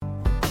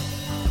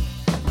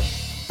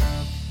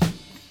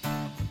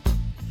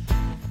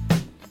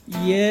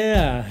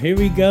Yeah, here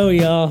we go,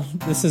 y'all.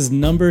 This is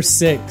number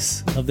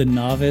 6 of the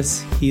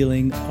Novice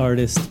Healing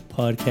Artist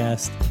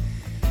podcast.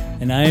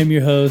 And I am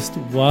your host,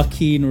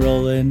 Joaquin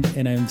Roland,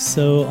 and I'm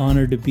so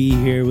honored to be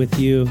here with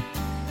you.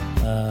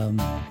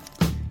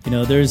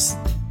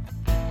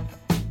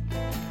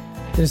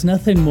 There's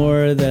nothing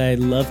more that I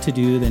love to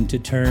do than to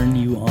turn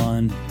you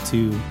on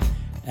to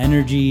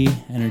energy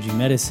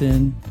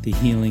medicine, the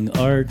healing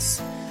arts.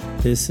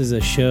 This is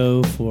a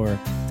show for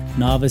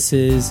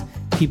novices,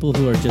 people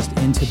who are just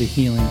into the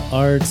healing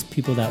arts,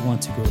 people that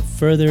want to go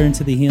further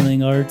into the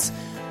healing arts.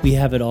 We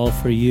have it all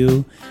for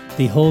you.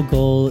 The whole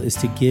goal is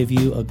to give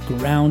you a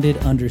grounded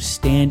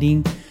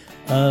understanding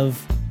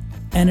of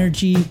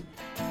energy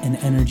and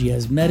energy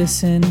as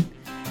medicine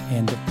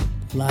and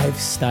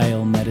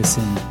lifestyle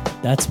medicine.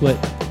 That's what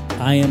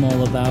I am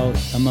all about.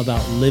 I'm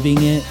about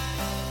living it.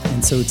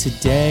 And so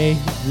today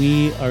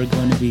we are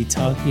going to be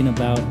talking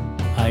about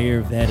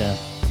Ayurveda,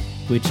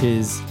 which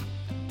is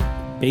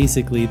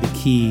basically the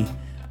key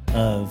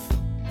of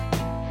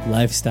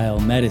lifestyle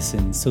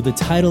medicine. So the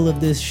title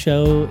of this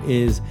show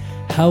is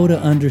How to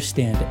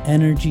Understand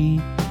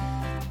Energy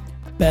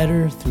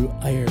Better Through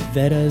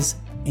Ayurveda's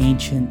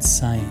Ancient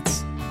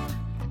Science.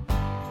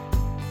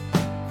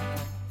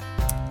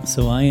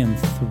 So I am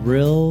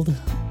thrilled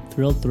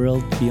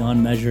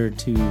beyond measure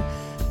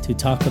to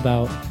talk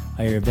about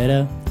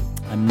Ayurveda.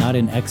 I'm not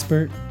an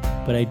expert,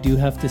 but I do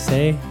have to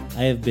say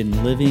I have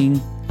been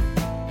living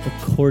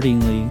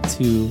accordingly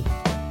to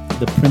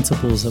the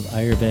principles of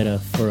Ayurveda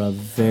for a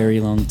very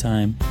long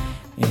time.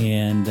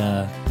 And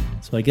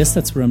so I guess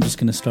that's where I'm just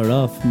going to start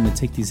off. I'm going to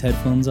take these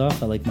headphones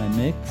off. I like my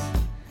mix.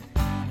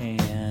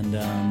 And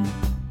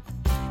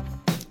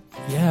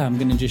I'm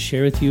going to just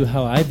share with you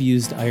how I've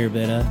used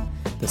Ayurveda,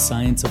 the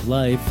science of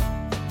life,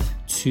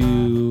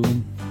 to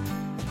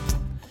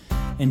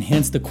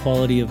enhance the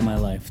quality of my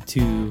life,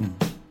 to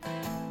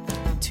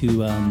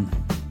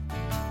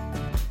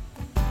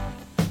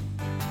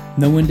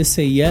know when to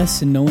say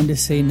yes and know when to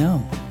say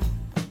no.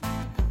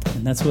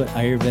 And that's what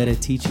Ayurveda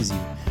teaches you.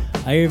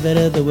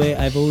 Ayurveda, the way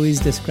I've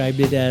always described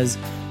it, as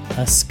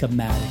a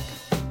schematic.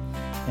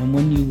 And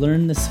when you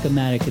learn the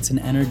schematic, it's an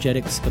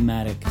energetic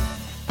schematic.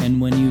 And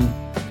when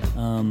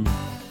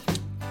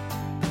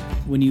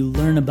you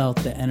learn about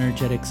the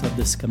energetics of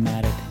the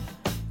schematic,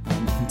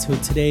 and so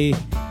today,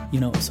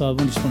 so I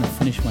just want to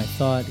finish my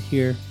thought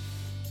here.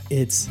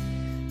 It's,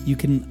 you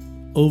can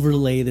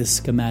overlay this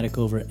schematic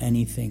over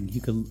anything.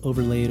 You could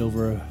overlay it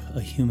over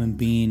a human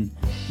being.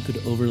 You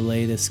could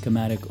overlay this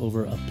schematic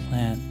over a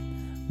plant,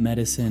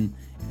 medicine,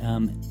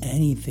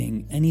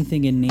 anything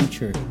in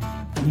nature.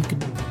 You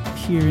could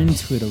peer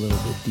into it a little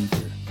bit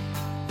deeper.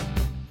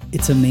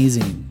 It's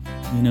amazing.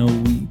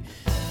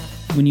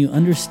 When you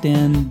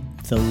understand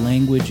the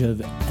language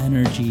of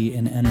energy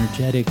and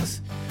energetics,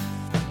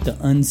 the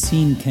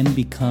unseen can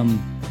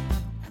become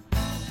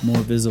more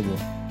visible,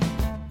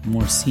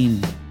 more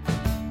seen.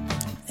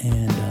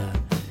 And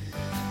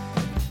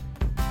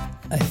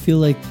I feel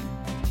like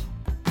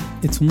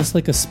it's almost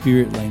like a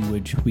spirit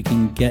language. We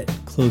can get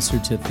closer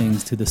to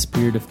things, to the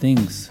spirit of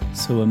things.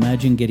 So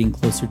imagine getting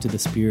closer to the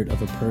spirit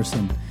of a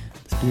person,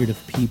 the spirit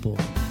of people.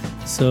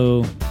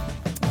 So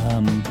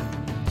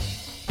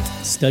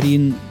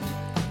studying,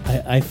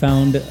 I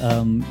found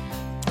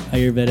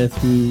Ayurveda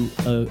through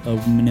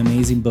an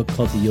amazing book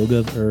called The Yoga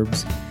of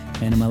Herbs.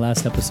 And in my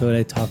last episode,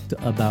 I talked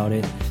about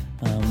it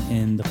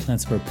in the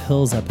Plants for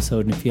Pills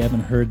episode. And if you haven't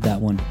heard that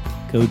one,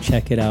 go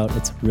check it out.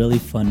 It's a really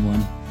fun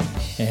one.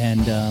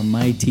 And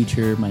my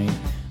teacher, my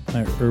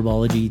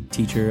herbology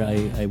teacher,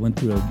 I went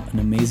through an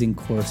amazing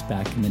course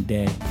back in the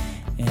day.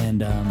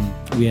 And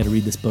we had to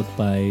read this book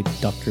by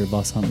Dr.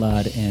 Vasant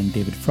Lad and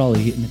David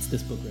Frawley. And it's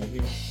this book right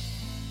here.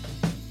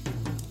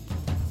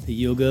 The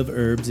Yoga of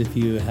Herbs. If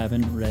you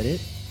haven't read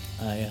it,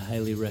 I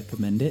highly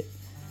recommend it.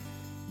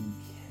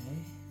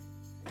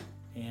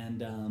 Okay.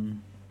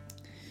 And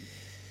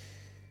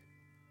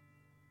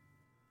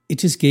it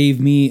just gave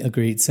me a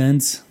great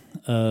sense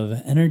of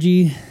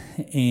energy,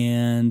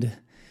 and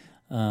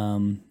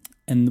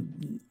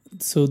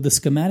so the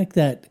schematic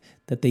that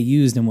they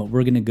used and what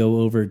we're going to go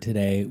over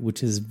today,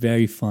 which is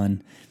very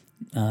fun,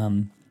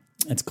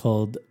 it's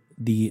called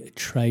the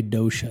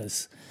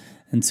tridoshas.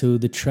 And so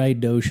the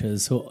tridoshas,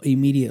 so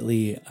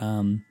immediately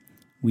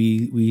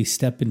we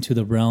step into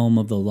the realm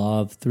of the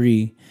law of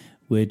 3,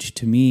 which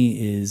to me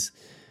is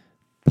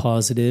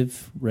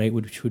positive, right,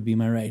 which would be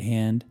my right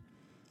hand,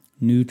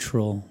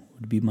 neutral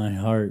would be my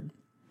heart,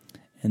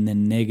 and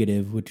then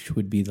negative, which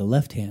would be the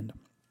left hand.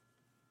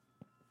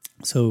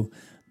 So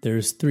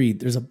there's 3.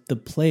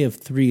 The play of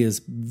 3 is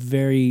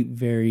very,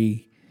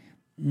 very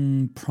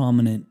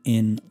prominent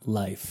in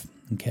life,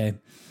 okay?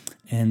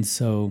 And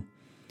so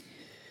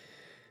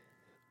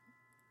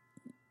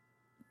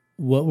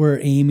what we're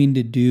aiming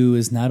to do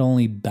is not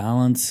only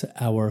balance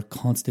our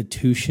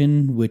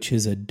constitution, which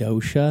is a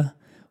dosha,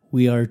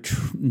 we're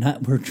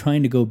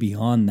trying to go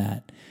beyond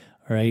that,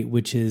 all right,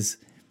 which is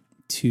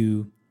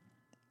to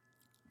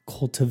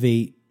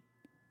cultivate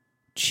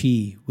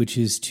chi, which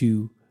is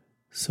to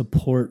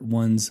support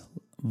one's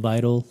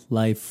vital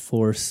life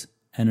force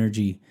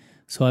energy.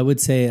 So I would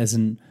say as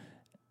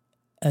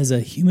a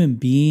human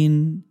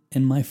being,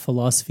 and my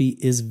philosophy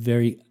is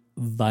very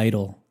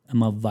vital.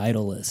 I'm a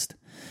vitalist.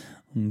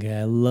 Okay,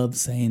 I love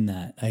saying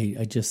that.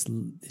 It just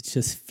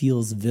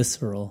feels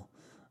visceral,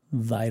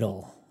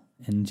 vital,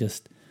 and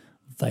just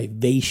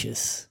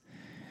vivacious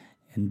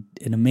and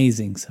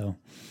amazing. So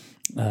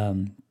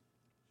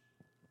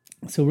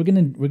we're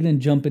gonna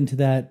jump into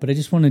that, but I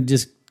just want to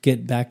just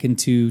get back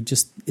into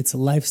it's a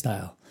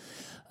lifestyle.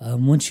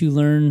 Once you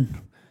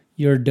learn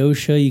your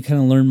dosha, you kind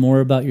of learn more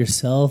about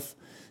yourself.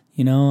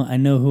 I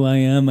know who I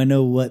am. I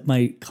know what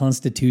my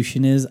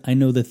constitution is. I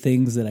know the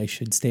things that I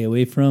should stay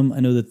away from.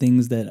 I know the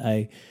things that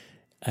I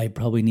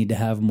probably need to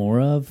have more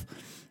of.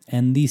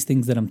 And these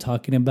things that I'm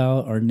talking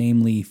about are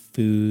namely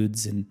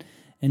foods and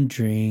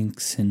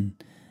drinks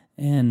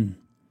and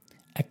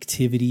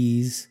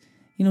activities.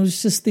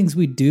 It's just things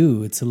we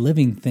do. It's a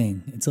living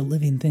thing. It's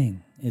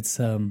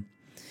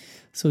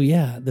so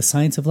yeah, the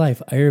science of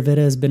life. Ayurveda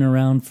has been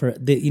around for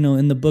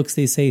in the books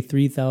they say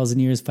 3,000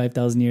 years,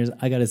 5,000 years.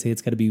 I got to say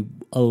it's got to be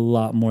a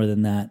lot more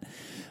than that.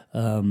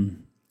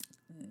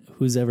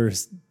 Who's ever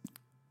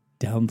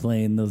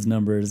downplaying those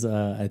numbers?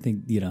 I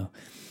think this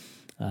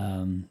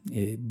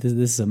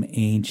is some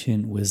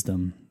ancient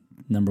wisdom.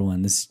 Number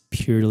one, this is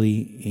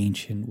purely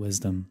ancient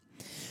wisdom.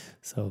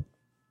 So,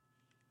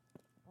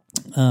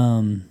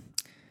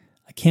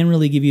 I can't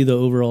really give you the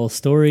overall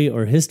story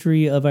or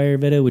history of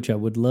Ayurveda, which I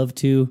would love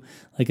to.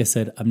 Like I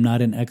said, I'm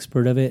not an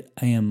expert of it.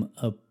 I am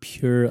a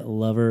pure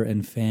lover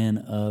and fan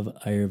of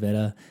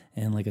Ayurveda.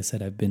 And like I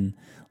said, I've been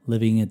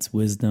living its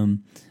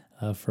wisdom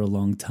for a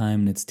long time,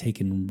 and it's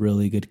taken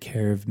really good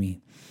care of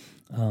me.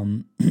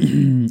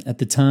 At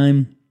the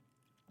time,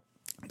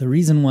 the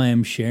reason why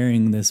I'm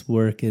sharing this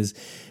work is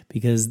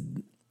because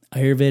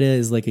Ayurveda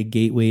is like a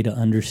gateway to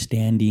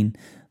understanding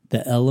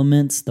the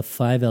elements, the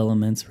 5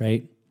 elements,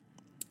 right?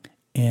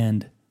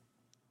 And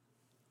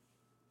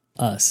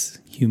us,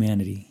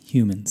 humanity,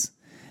 humans.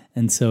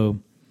 And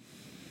so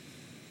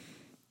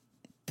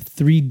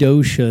 3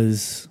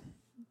 doshas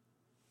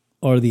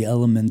are the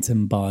elements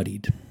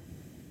embodied.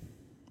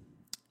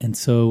 And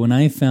so when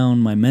I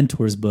found my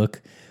mentor's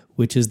book,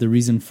 which is the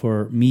reason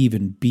for me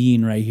even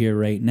being right here,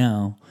 right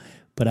now,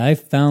 but I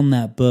found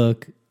that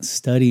book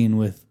studying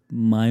with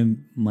my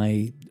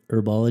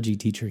herbology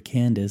teacher,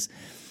 Candace,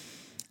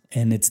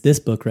 and it's this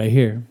book right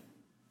here.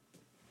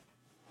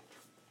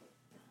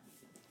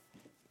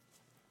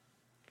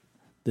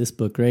 This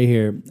book right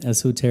here,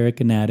 Esoteric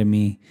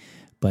Anatomy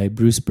by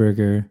Bruce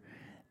Berger.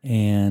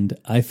 And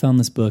I found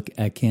this book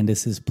at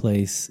Candace's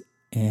place,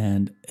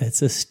 and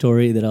it's a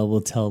story that I will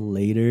tell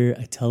later.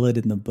 I tell it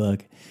in the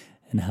book,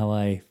 and how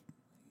I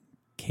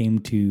came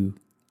to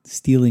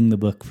stealing the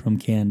book from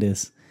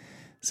Candace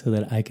so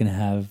that I can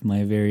have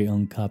my very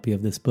own copy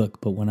of this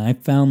book. But when I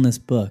found this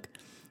book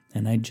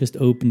and I just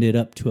opened it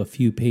up to a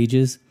few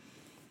pages,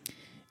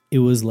 it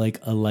was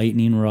like a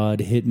lightning rod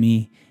hit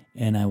me,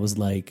 and I was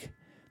like,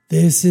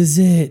 this is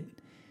it.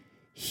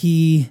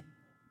 He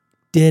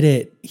did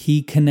it.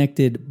 He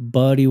connected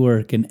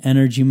bodywork and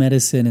energy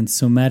medicine and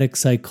somatic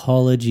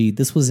psychology.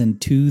 This was in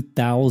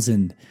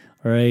 2000,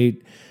 all right?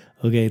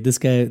 Okay, this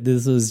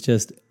was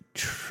just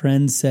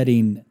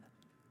trend-setting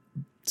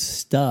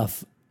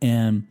stuff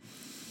and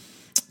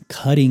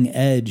cutting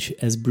edge,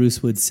 as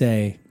Bruce would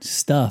say,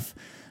 stuff.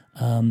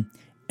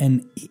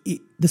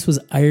 This was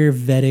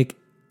Ayurvedic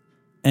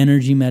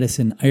energy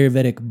medicine,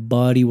 Ayurvedic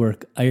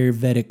bodywork,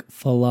 Ayurvedic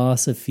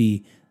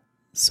philosophy,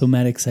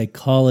 somatic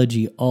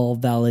psychology, all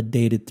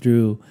validated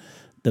through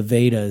the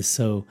Vedas.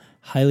 So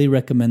highly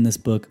recommend this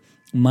book.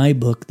 My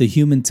book, The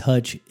Human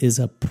Touch, is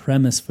a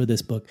premise for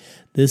this book.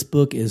 This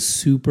book is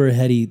super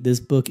heady. This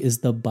book is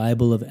the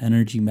Bible of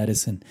energy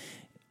medicine.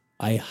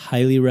 I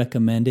highly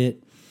recommend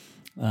it.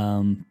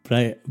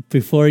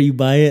 Before you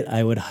buy it,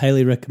 I would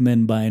highly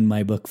recommend buying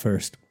my book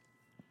first,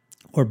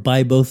 or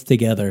buy both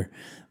together,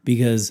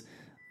 because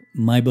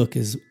my book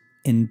is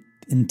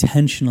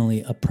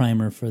intentionally a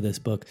primer for this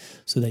book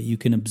so that you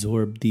can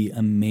absorb the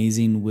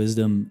amazing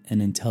wisdom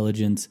and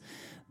intelligence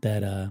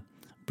that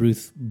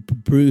Bruce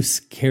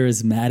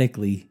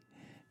charismatically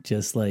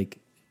just like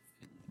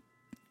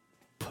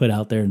put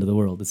out there into the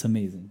world. It's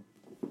amazing.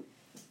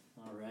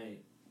 All right.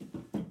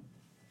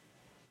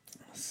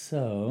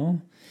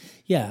 So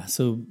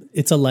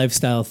it's a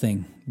lifestyle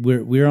thing.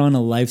 We're on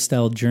a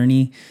lifestyle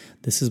journey.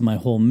 This is my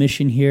whole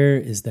mission here,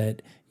 is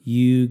that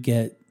you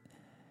get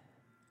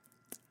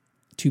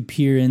to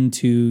peer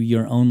into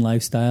your own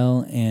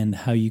lifestyle and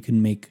how you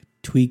can make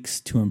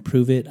tweaks to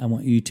improve it. I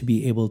want you to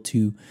be able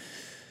to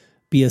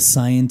be a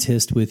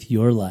scientist with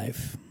your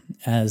life,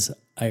 as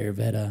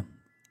Ayurveda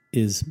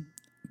is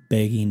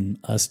begging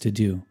us to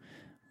do.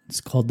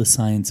 It's called the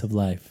science of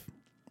life.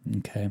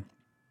 Okay.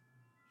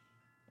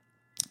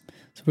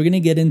 So we're going to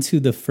get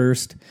into the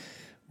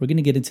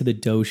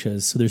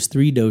doshas. So there's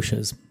 3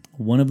 doshas.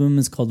 One of them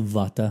is called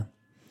Vata,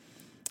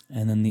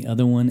 and then the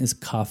other one is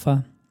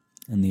Kapha,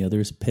 and the other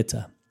is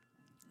Pitta.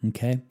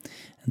 Okay?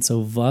 And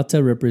so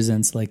Vata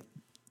represents like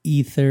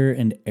ether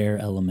and air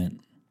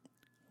element,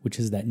 which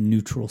is that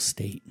neutral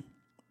state.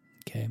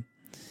 Okay?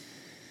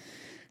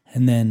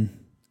 And then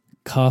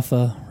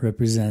Kapha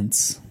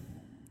represents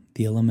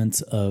the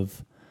elements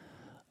of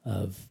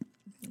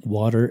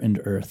water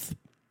and earth.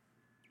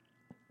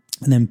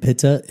 And then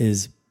Pitta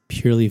is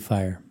purely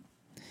fire.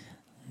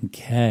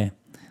 Okay.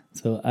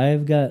 So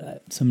I've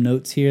got some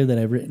notes here that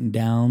I've written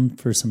down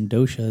for some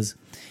doshas.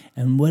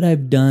 And what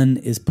I've done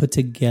is put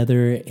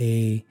together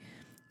a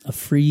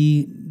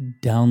free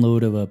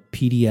download of a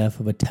PDF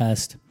of a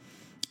test,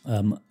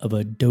 of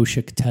a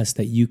doshic test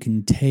that you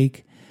can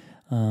take.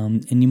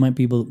 And you might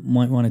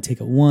want to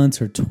take it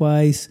once or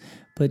twice,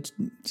 but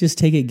just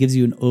take it. It gives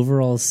you an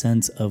overall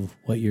sense of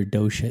what your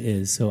dosha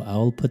is. So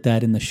I'll put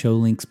that in the show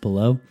links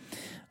below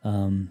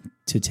to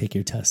take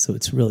your test. So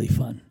it's really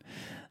fun.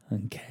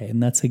 Okay,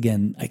 and that's,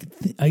 again,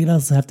 I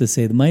also have to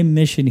say that my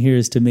mission here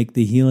is to make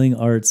the healing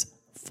arts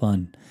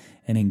fun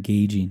and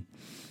engaging.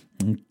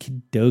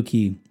 Okie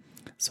dokie.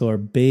 So our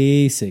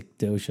basic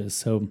doshas.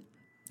 So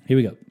here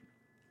we go.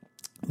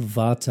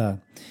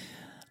 Vata.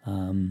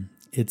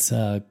 Its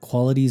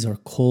qualities are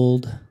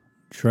cold,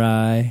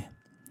 dry,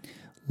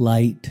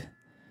 light,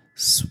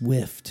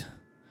 swift,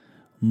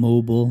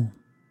 mobile,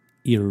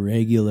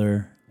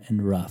 irregular,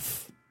 and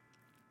rough.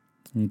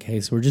 Okay,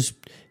 so we're just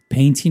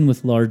painting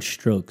with large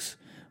strokes,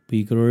 but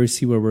you can already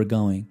see where we're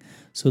going.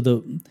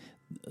 So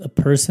a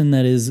person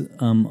that is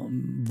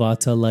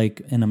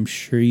Vata-like, and I'm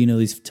sure you know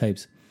these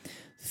types: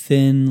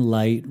 thin,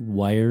 light,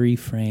 wiry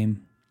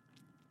frame,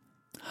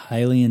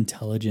 highly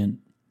intelligent,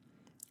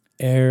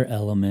 air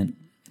element,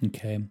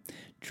 okay,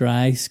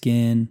 dry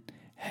skin,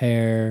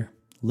 hair,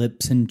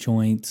 lips and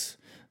joints,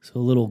 so a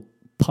little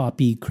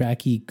poppy,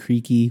 cracky,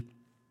 creaky,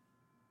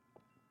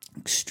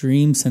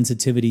 extreme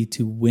sensitivity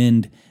to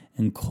wind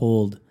and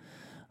cold.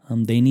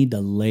 They need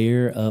to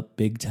layer up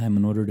big time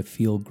in order to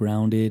feel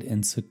grounded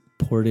and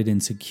supported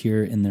and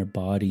secure in their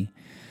body.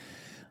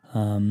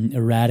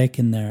 Erratic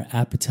in their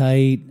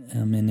appetite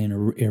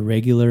and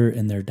irregular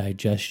in their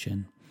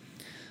digestion.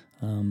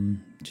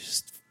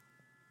 Just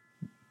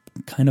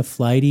kind of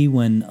flighty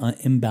when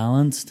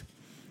imbalanced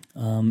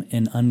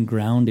and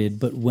ungrounded.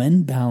 But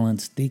when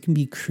balanced, they can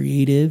be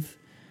creative,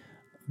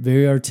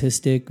 very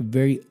artistic,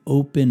 very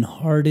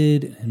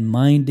open-hearted and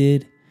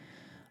minded.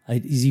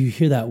 As you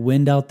hear that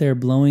wind out there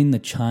blowing, the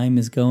chime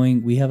is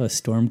going. We have a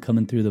storm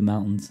coming through the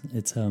mountains.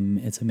 It's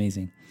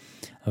amazing.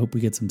 I hope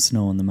we get some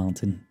snow on the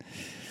mountain.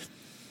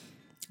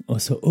 Oh,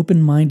 so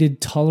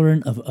open-minded,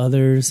 tolerant of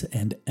others,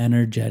 and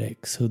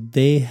energetic. So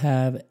they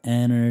have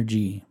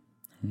energy.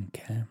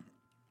 Okay.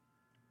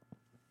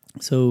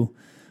 So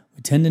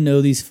we tend to know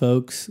these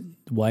folks,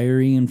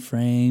 wiry in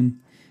frame,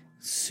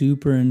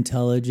 super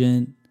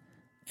intelligent,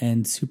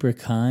 and super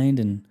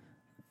kind,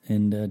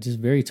 and just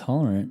very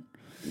tolerant.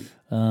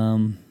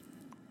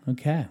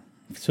 Okay,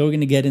 so we're going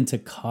to get into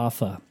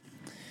Kapha.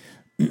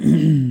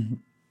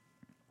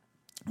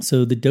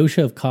 So the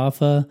dosha of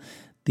Kapha,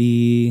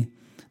 the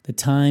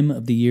time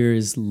of the year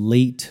is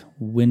late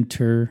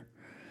winter.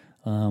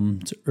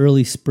 It's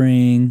early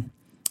spring,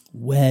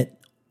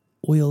 wet,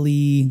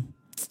 oily,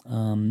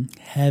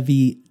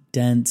 heavy,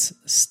 dense,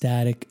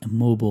 static, and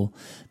mobile.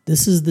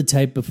 This is the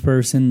type of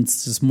person.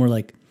 It's just more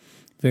like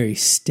very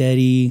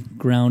steady,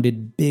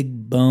 grounded,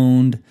 big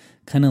boned,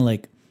 kind of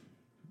like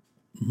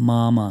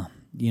mama,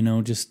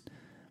 just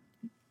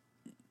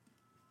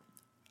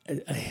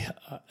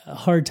a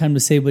hard time to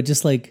say, but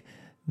just like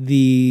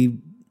the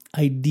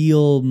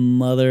ideal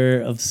mother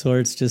of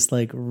sorts, just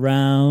like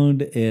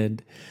round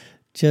and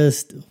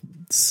just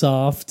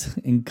soft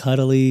and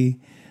cuddly,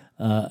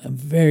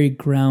 very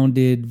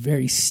grounded,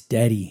 very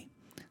steady.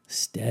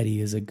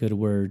 Steady is a good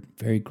word,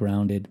 very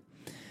grounded.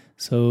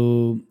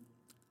 So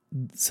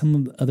some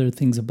of the other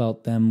things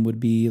about them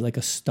would be like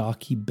a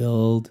stocky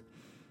build,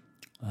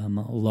 a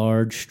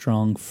large,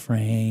 strong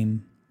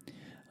frame,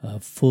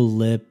 full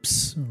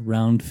lips,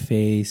 round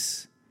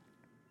face,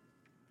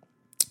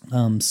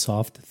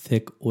 soft,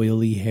 thick,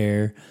 oily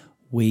hair,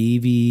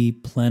 wavy,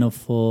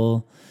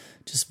 plentiful,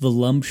 just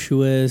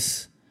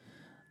voluptuous,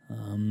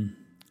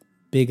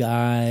 big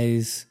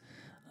eyes,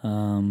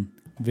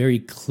 very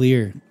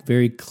clear,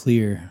 very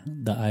clear.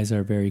 The eyes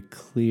are very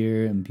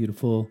clear and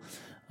beautiful,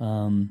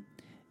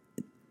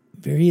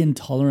 very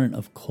intolerant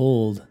of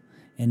cold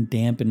and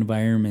damp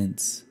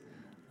environments.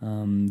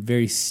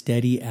 Very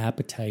steady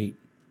appetite.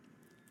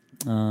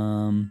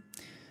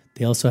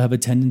 They also have a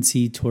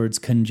tendency towards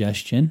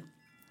congestion.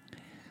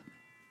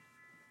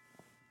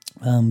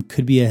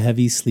 Could be a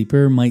heavy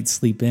sleeper, might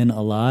sleep in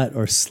a lot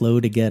or slow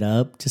to get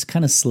up, just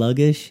kind of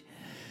sluggish,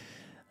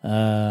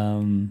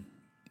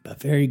 but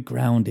very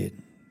grounded.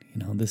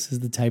 This is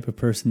the type of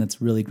person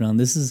that's really grounded.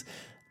 This is,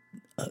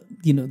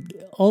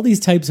 all these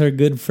types are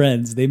good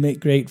friends. They make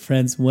great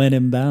friends when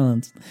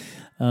imbalanced.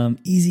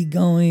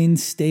 Easygoing,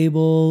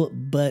 stable,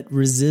 but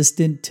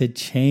resistant to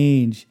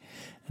change.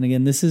 And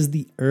again, this is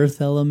the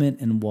earth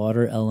element and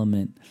water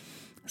element.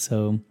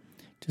 So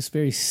just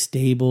very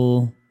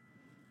stable,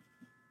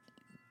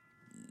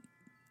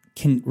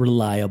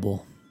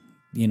 reliable.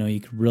 You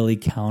can really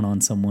count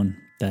on someone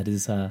that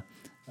is of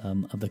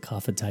the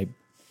Kapha type.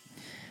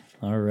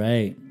 All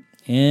right.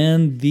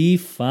 And the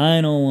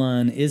final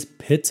one is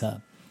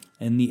Pitta.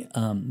 And the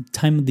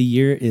time of the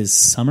year is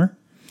summer.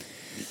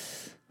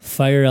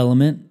 Fire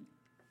element.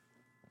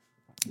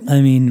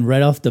 I mean,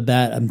 right off the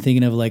bat, I'm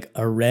thinking of like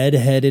a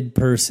red-headed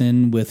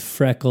person with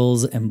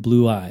freckles and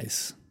blue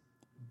eyes.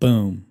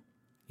 Boom.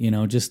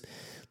 Just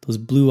those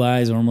blue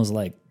eyes are almost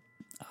like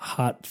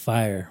hot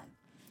fire.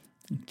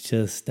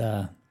 Just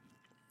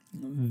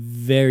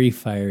very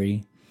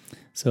fiery.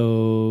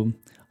 So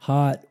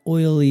hot,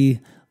 oily,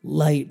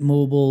 light,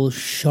 mobile,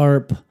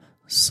 sharp,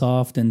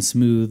 soft, and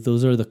smooth.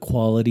 Those are the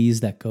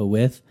qualities that go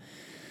with.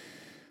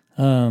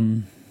 A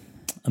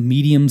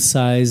medium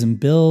size and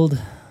build,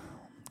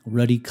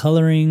 ruddy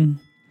coloring,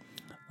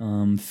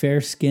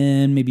 fair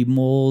skin, maybe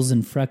moles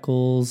and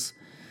freckles.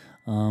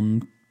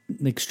 The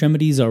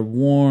extremities are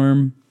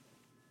warm.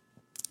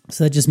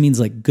 So that just means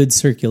like good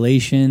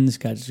circulation. It's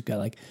got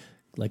like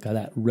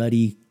that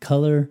ruddy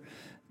color,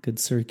 good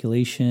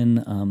circulation,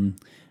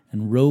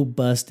 and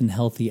robust and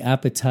healthy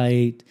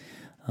appetite,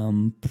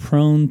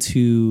 prone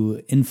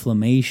to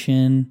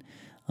inflammation,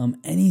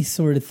 any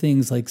sort of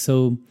things like,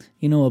 so,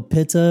 a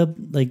pitta,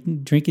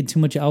 like drinking too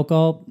much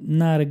alcohol,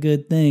 not a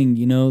good thing.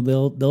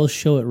 They'll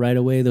show it right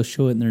away. They'll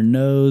show it in their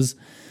nose.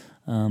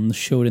 They'll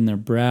show it in their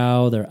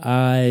brow, their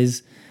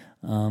eyes.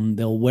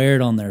 They'll wear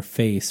it on their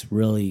face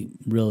really,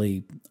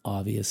 really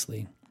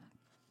obviously.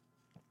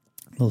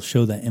 They'll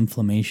show that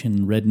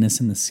inflammation, redness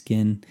in the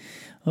skin.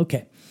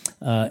 Okay.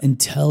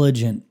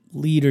 Intelligent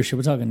leadership.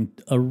 We're talking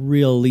a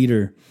real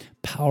leader,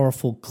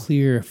 powerful,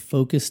 clear,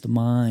 focused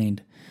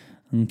mind.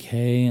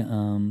 Okay.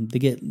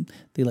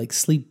 They like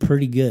sleep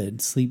pretty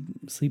good, sleep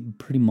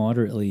pretty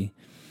moderately,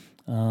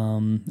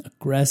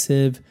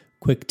 aggressive,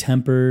 quick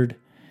tempered,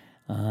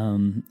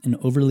 and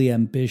overly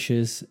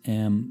ambitious.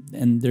 And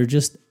they're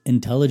just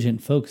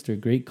intelligent folks. They're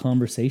great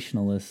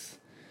conversationalists.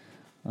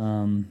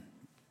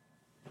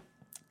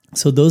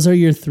 So those are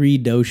your 3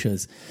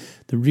 doshas.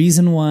 The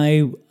reason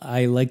why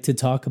I like to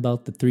talk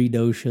about the 3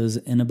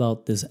 doshas and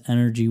about this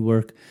energy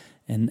work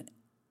and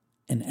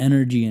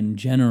energy in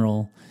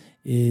general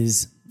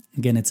is,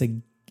 again, it's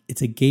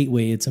a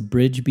gateway, it's a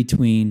bridge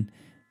between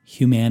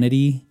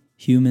humanity,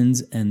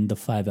 humans, and the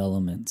 5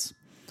 elements.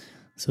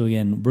 So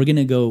again, we're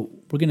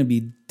gonna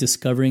be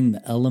discovering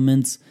the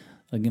elements.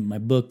 Again, my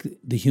book,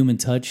 The Human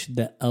Touch,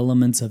 the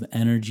elements of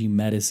energy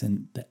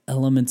medicine. The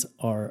elements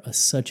are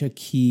such a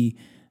key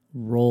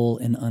role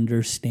in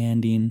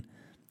understanding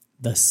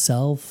the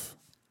self,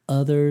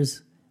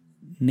 others,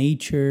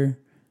 nature,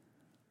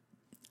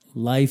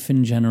 life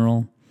in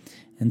general.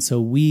 And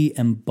so we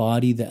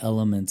embody the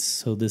elements.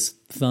 So this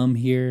thumb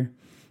here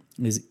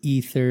is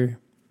ether,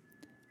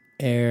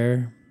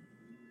 air,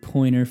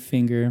 pointer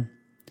finger,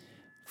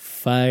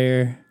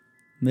 fire,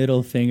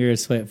 middle finger,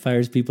 so it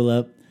fires people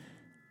up.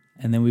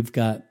 And then we've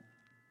got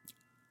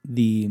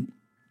the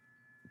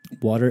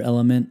water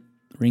element,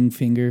 ring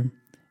finger,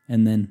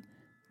 and then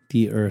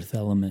the earth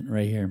element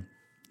right here.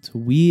 So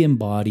we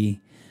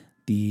embody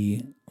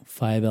the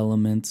 5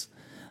 elements.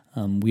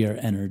 We are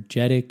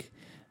energetic.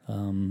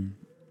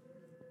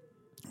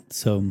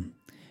 So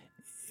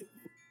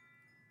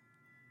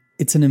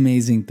it's an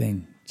amazing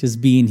thing,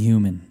 just being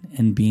human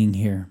and being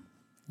here.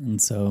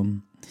 And so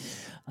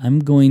I'm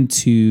going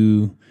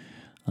to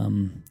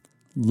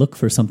look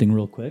for something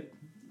real quick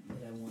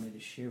that I wanted to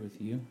share with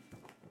you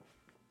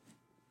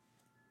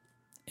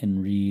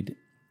and read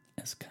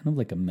as kind of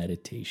like a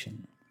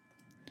meditation.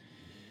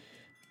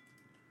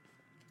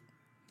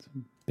 So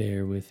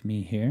bear with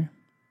me here.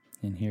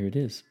 And here it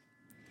is.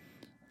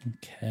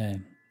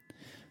 Okay.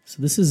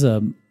 So this is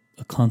a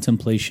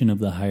contemplation of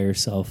the higher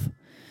self.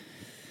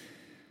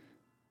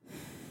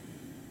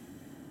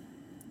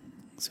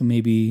 So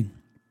maybe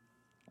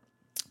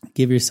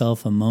give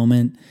yourself a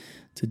moment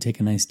to take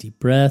a nice deep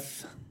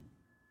breath.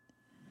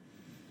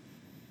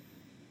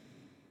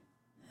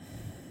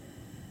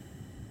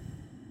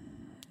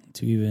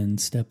 To even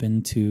step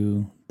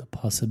into the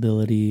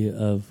possibility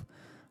of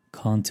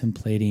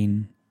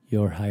contemplating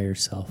your higher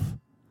self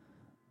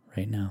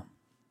right now.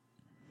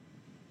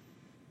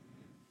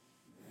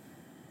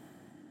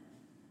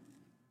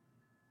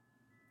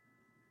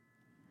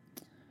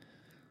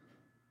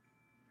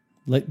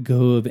 Let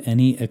go of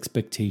any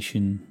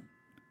expectation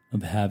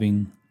of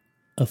having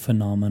a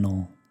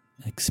phenomenal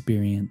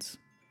experience.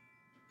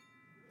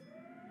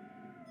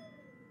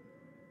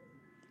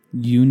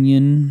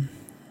 Union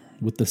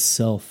with the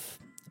self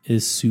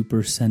is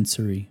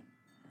supersensory,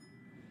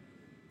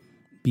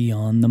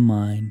 beyond the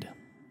mind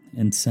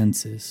and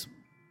senses.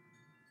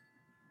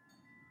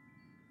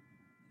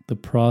 The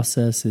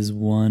process is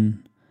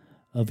one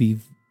of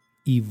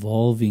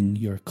evolving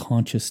your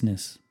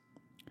consciousness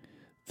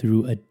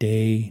through a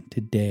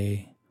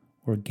day-to-day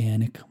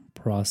organic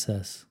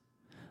process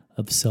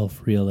of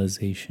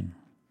self-realization.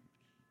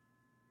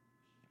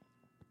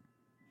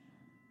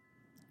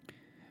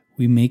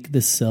 We make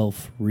the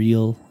self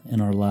real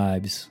in our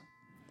lives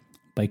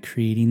by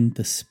creating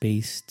the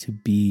space to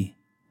be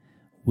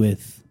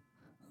with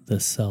the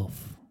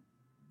self,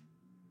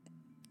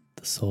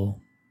 the soul,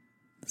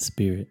 the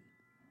spirit.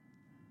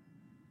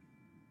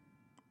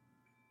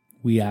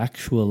 We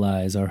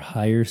actualize our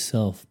higher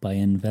self by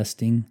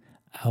investing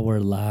our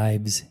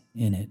lives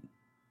in it.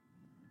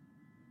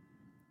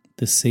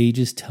 The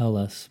sages tell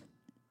us,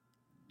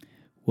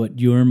 what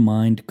your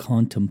mind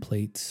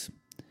contemplates,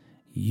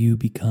 you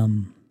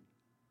become.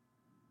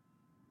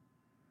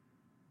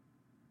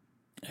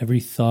 Every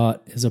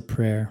thought is a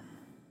prayer.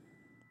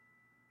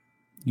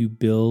 You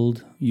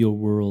build your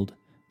world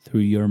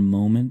through your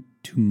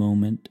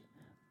moment-to-moment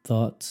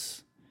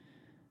thoughts,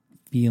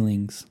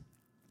 feelings,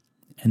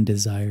 and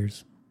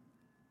desires.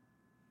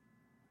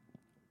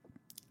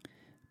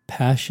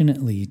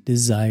 Passionately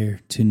desire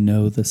to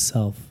know the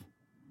self.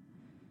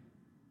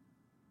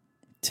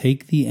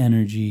 Take the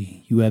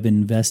energy you have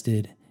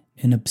invested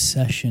in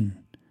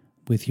obsession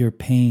with your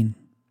pain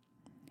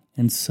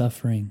and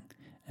suffering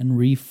and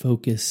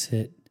refocus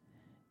it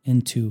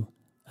into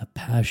a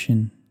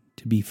passion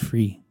to be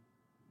free.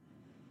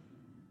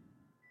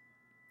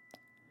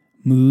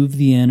 Move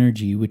the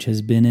energy which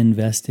has been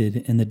invested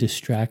in the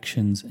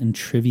distractions and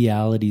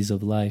trivialities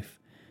of life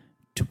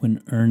to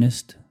an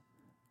earnest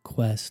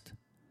quest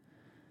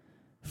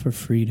for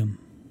freedom.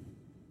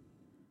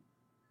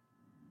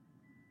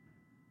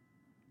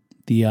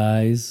 The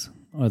eyes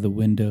are the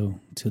window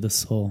to the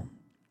soul.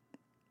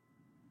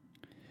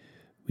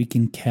 We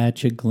can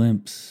catch a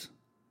glimpse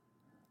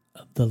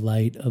of the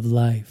light of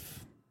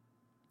life,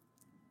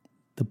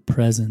 the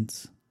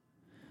presence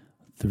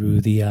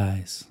through the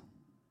eyes.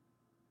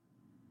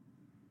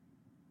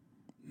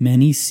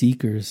 Many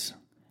seekers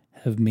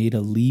have made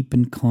a leap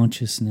in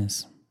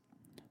consciousness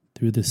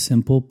through the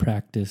simple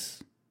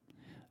practice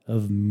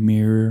of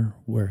mirror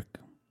work.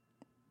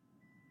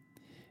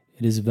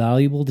 It is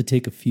valuable to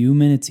take a few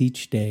minutes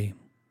each day,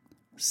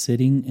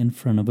 sitting in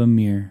front of a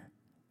mirror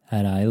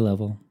at eye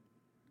level,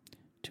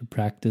 to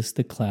practice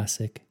the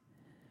classic,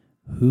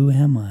 who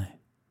am I?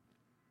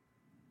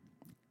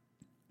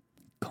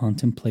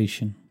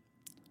 Contemplation.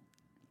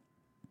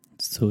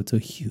 So it's a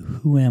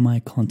who am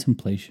I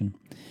contemplation,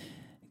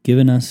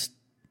 given us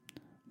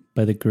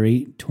by the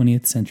great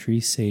 20th century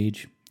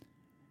sage,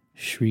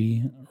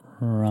 Sri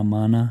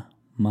Ramana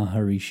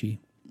Maharishi.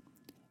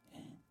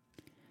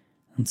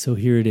 And so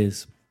here it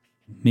is.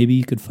 Maybe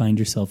you could find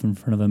yourself in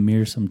front of a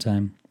mirror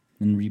sometime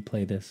and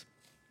replay this.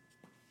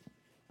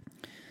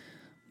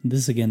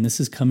 This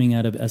is coming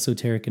out of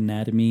Esoteric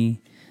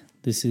Anatomy.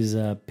 This is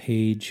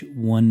page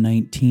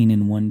 119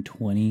 and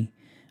 120,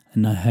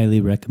 and I highly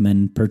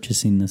recommend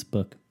purchasing this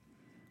book.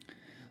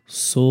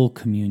 Soul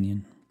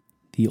Communion,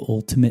 the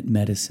Ultimate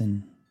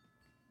Medicine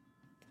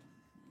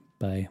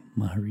by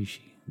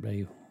Maharishi.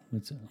 Right?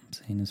 Let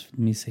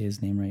me say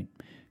his name right.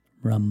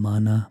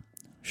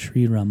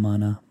 Sri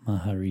Ramana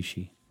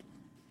Maharishi.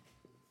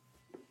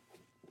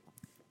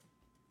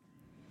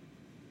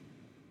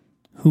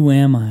 Who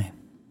am I?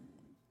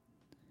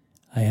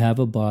 I have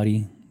a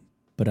body,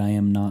 but I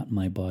am not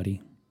my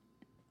body.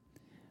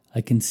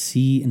 I can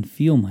see and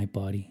feel my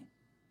body,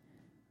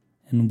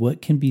 and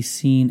what can be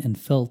seen and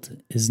felt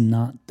is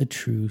not the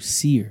true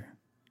seer.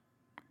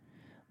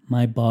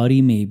 My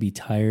body may be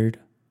tired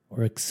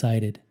or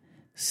excited,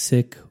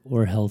 sick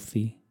or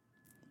healthy,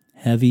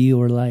 heavy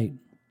or light,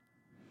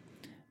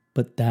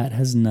 but that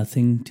has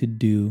nothing to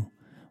do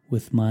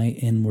with my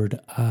inward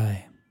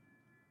I.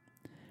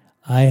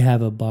 I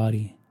have a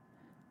body,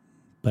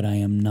 but I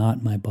am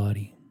not my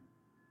body.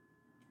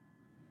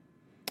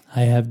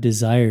 I have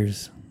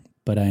desires,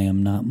 but I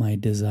am not my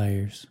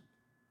desires.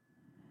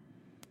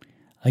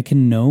 I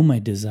can know my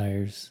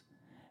desires,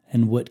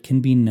 and what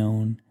can be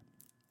known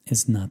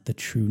is not the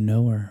true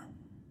knower.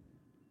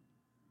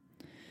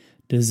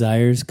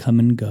 Desires come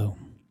and go,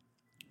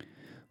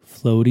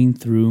 floating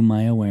through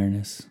my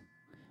awareness,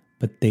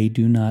 but they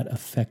do not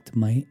affect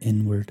my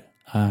inward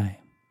I.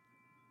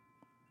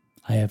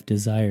 I have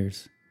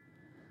desires,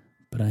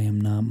 but I am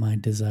not my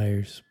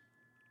desires.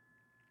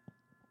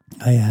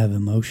 I have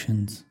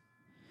emotions,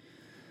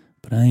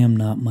 but I am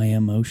not my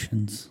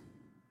emotions.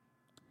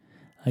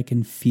 I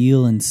can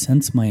feel and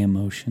sense my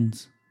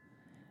emotions,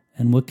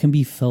 and what can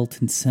be felt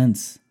and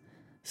sensed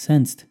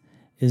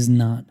is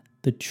not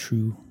the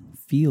true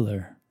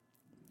feeler.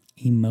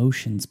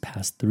 Emotions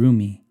pass through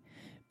me,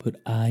 but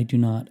I do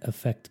not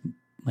affect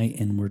my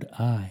inward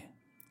I.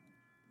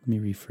 Let me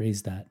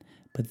rephrase that.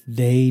 But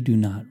they do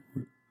not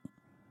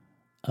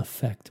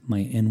affect my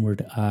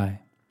inward I.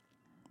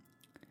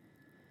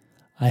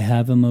 I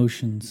have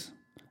emotions,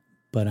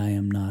 but I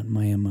am not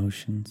my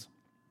emotions.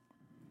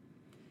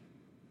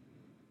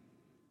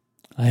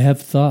 I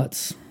have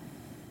thoughts,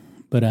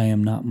 but I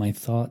am not my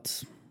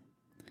thoughts.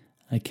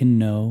 I can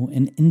know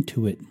and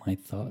intuit my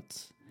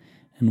thoughts,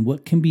 and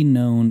what can be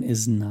known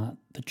is not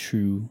the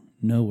true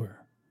knower.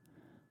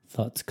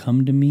 Thoughts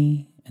come to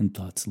me and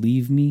thoughts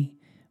leave me,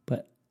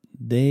 but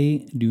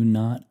they do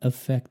not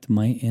affect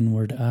my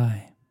inward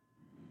I.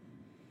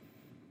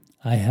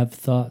 I have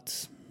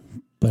thoughts,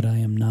 but I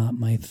am not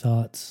my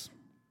thoughts.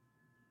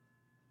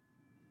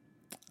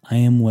 I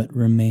am what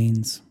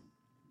remains,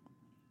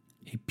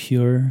 a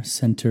pure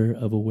center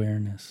of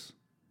awareness,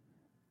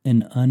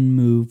 an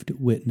unmoved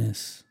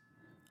witness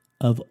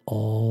of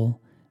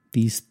all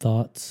these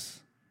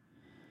thoughts,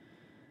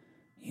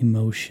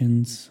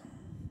 emotions,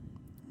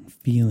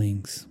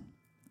 feelings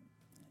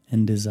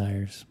and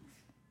desires.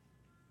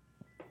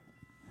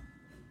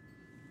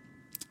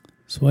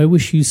 So I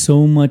wish you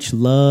so much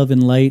love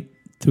and light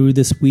through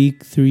this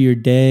week, through your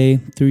day,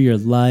 through your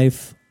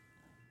life,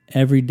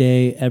 every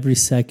day, every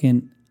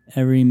second,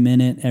 every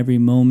minute, every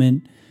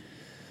moment.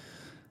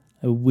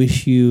 I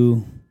wish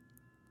you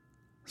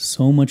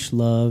so much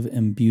love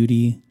and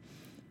beauty.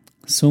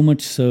 So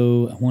much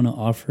so, I want to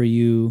offer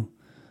you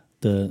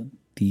the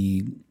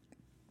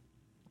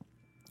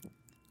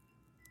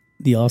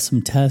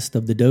awesome test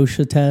of the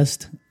dosha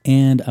test,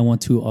 and I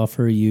want to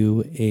offer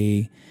you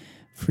a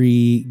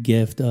free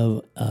gift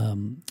of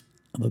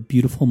a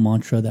beautiful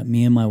mantra that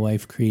me and my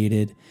wife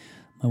created.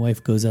 My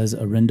wife goes as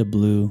Arinda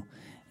Blue,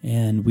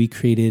 and we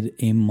created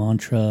a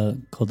mantra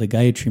called the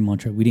Gayatri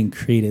Mantra. We didn't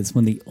create it. It's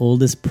one of the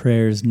oldest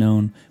prayers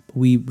known, but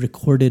we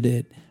recorded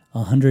it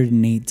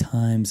 108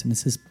 times, and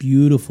it's this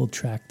beautiful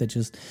track that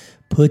just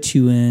puts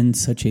you in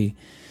such a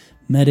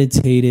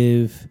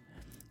meditative,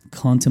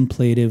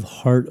 contemplative,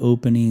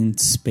 heart-opening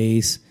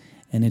space,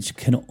 and it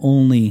can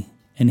only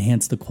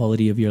enhance the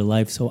quality of your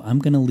life. So I'm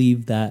going to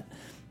leave that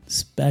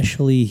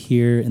especially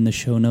here in the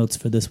show notes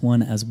for this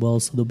one as well.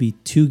 So there'll be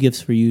 2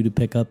 gifts for you to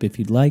pick up if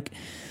you'd like.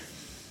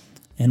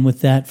 And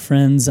with that,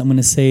 friends, I'm going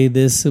to say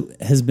this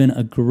has been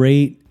a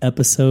great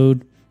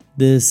episode.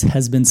 This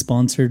has been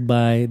sponsored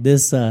by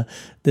this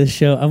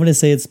show. I'm going to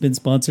say it's been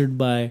sponsored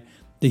by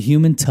The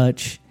Human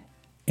Touch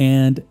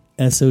and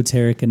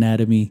Esoteric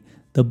Anatomy,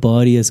 The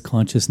Body as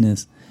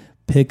Consciousness.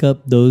 Pick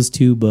up those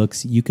 2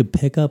 books. You could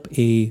pick up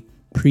a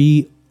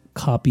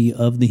pre-copy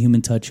of The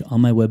Human Touch on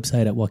my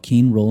website at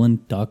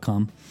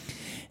joaquinroland.com.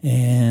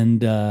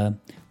 And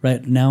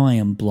right now I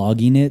am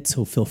blogging it,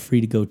 so feel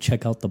free to go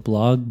check out the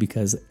blog,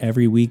 because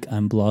every week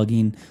I'm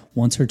blogging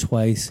once or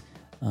twice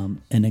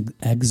an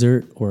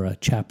excerpt or a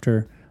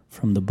chapter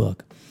from the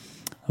book.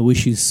 I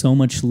wish you so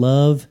much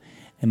love,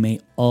 and may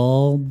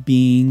all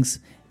beings,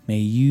 may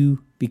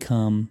you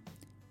become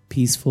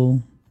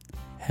peaceful,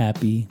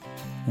 happy,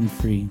 and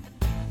free.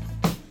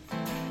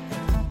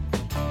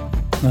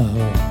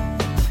 Oh.